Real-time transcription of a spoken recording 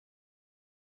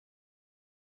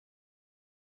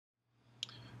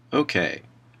Okay,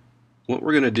 what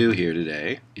we're going to do here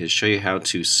today is show you how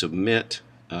to submit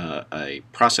a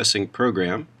processing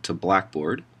program to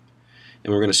Blackboard,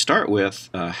 and we're going to start with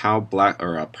how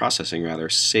processing rather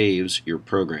saves your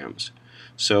programs.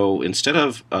 So instead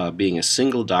of being a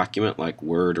single document like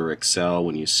Word or Excel,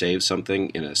 when you save something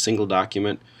in a single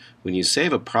document, when you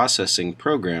save a processing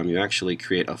program, you actually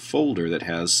create a folder that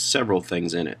has several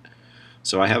things in it.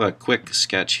 So I have a quick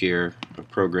sketch here, a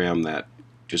program that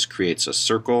just creates a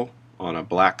circle on a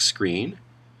black screen.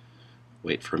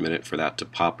 Wait for a minute for that to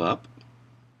pop up.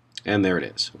 And there it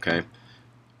is, okay?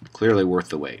 Clearly worth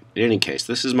the wait. In any case,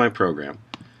 this is my program.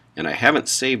 And I haven't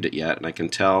saved it yet, and I can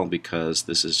tell because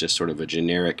this is just sort of a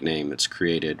generic name that's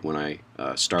created when I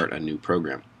start a new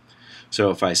program. So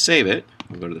if I save it,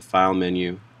 I'll go to the File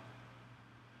menu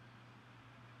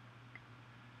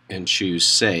and choose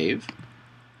Save.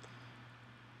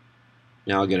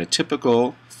 Now I'll get a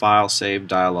typical File Save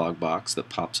dialog box that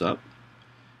pops up,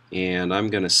 and I'm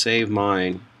going to save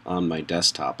mine on my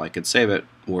desktop. I could save it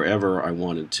wherever I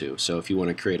wanted to. So if you want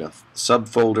to create a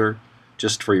subfolder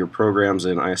just for your programs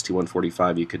in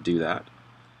IST-145, you could do that.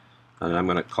 And I'm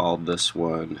going to call this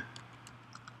one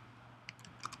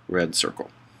Red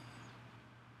Circle.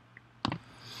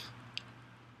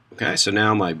 Okay, so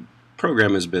now my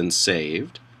program has been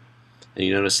saved, and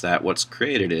you notice that what's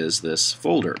created is this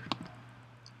folder.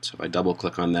 So if I double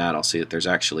click on that, I'll see that there's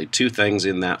actually two things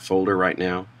in that folder right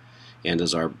now, and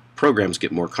as our programs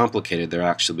get more complicated, there'll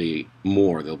actually be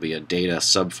more. There'll be a data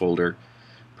subfolder,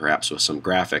 perhaps with some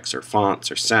graphics or fonts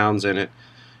or sounds in it.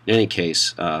 In any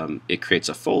case, it creates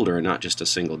a folder and not just a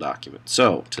single document.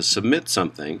 So to submit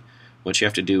something, what you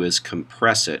have to do is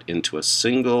compress it into a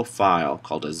single file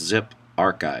called a zip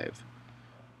archive.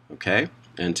 Okay?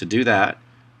 And to do that,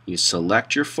 you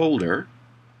select your folder.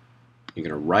 You're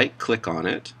going to right click on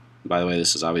it. By the way,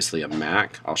 this is obviously a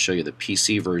Mac. I'll show you the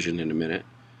PC version in a minute.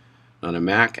 On a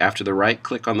Mac, after the right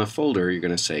click on the folder, you're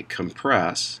going to say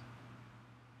compress,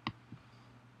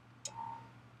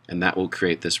 and that will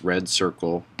create this red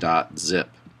circle.zip.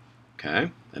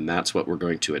 Okay? And that's what we're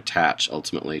going to attach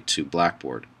ultimately to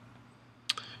Blackboard.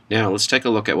 Now let's take a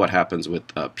look at what happens with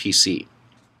PC.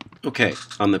 Okay,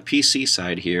 on the PC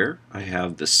side here, I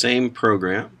have the same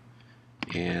program,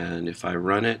 and if I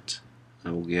run it, I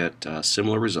will get a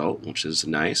similar result, which is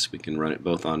nice. We can run it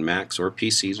both on Macs or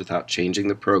PCs without changing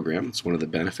the program. It's one of the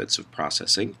benefits of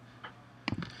processing.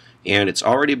 And it's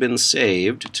already been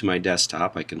saved to my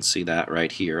desktop. I can see that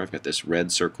right here. I've got this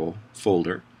red circle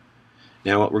folder.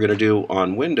 Now what we're going to do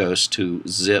on Windows to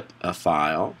zip a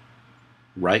file,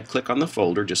 right click on the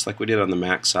folder just like we did on the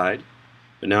Mac side.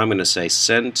 But now I'm going to say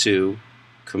send to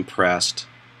compressed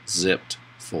zipped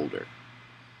folder.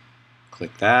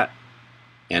 Click that,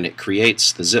 and it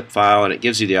creates the zip file, and it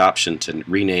gives you the option to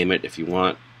rename it if you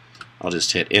want. I'll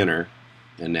just hit enter,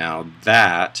 and now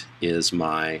that is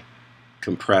my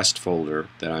compressed folder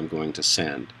that I'm going to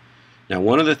send. Now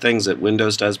one of the things that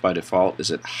Windows does by default is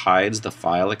it hides the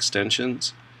file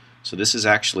extensions. So this is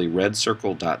actually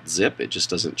redcircle.zip. It just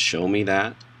doesn't show me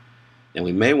that, and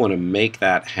we may want to make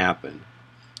that happen.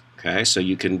 Okay, so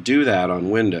you can do that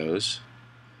on Windows.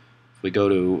 If we go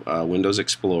to Windows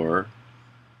Explorer,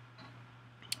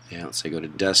 let's say go to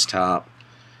Desktop,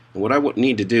 and what I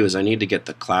need to do is I need to get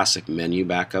the classic menu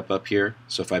back up here.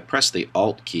 So if I press the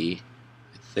Alt key,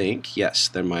 I think, yes,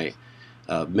 then my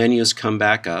menus come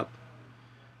back up,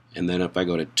 and then if I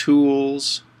go to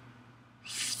Tools,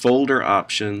 Folder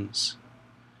Options,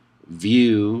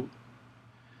 View,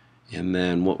 and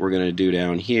then what we're going to do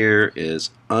down here is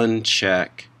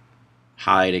uncheck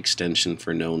Hide Extension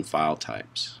for Known File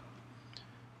Types.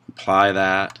 Apply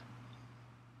that.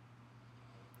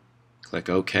 Click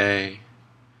OK.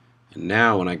 And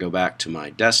now when I go back to my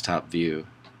desktop view,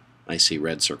 I see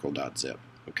redcircle.zip.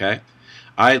 Okay?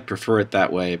 I prefer it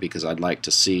that way because I'd like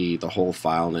to see the whole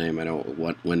file name. I don't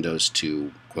want Windows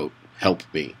to, quote, help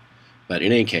me. But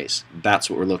in any case, that's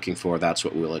what we're looking for. That's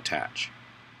what we'll attach.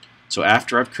 So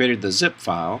after I've created the zip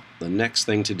file, the next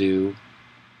thing to do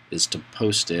is to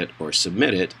post it or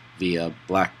submit it via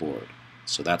Blackboard.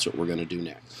 So that's what we're going to do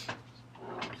next.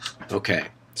 Okay,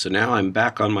 so now I'm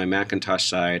back on my Macintosh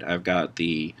side. I've got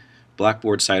the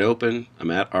Blackboard site open.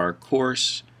 I'm at our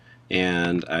course,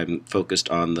 and I'm focused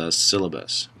on the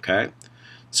syllabus. Okay,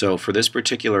 so for this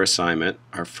particular assignment,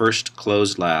 our first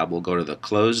closed lab, we'll go to the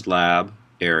closed lab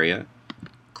area.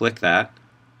 Click that.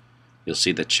 You'll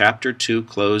see the Chapter 2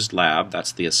 closed lab.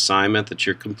 That's the assignment that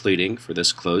you're completing for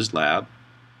this closed lab.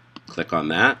 Click on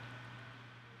that.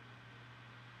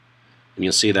 And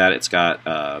you'll see that it's got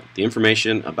the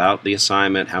information about the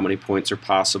assignment, how many points are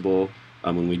possible.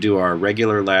 When we do our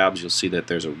regular labs, you'll see that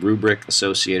there's a rubric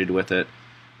associated with it.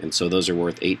 and so those are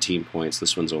worth 18 points.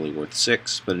 This one's only worth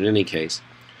 6, but in any case,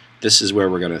 this is where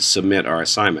we're going to submit our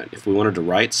assignment. If we wanted to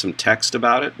write some text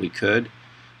about it, we could,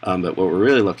 but what we're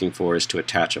really looking for is to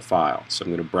attach a file. So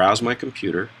I'm going to browse my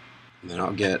computer, and then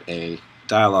I'll get a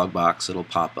dialog box that'll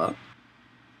pop up,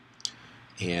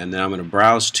 and then I'm going to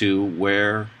browse to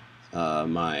where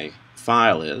my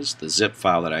file is, the zip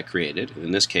file that I created.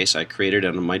 In this case, I created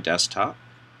it on my desktop.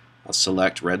 I'll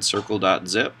select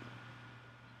redcircle.zip,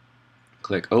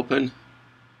 click open,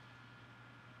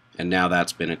 and now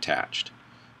that's been attached.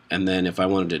 And then if I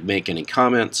wanted to make any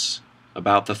comments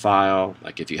about the file,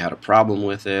 like if you had a problem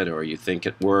with it or you think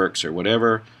it works or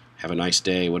whatever, have a nice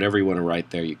day, whatever you want to write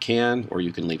there you can, or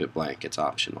you can leave it blank, it's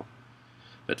optional.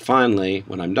 But finally,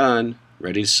 when I'm done,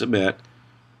 ready to submit,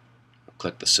 I'll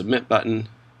click the submit button,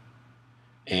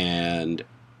 and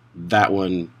that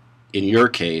one in your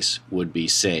case would be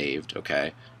saved.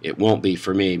 Okay, it won't be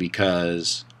for me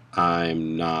because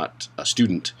I'm not a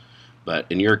student, but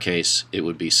in your case it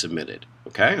would be submitted.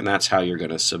 Okay, and that's how you're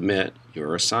going to submit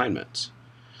your assignments.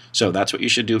 So that's what you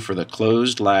should do for the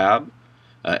closed lab,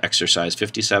 exercise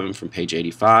 57 from page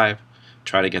 85.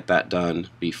 Try to get that done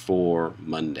before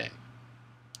Monday.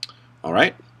 All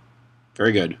right,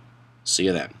 very good. See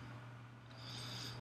you then.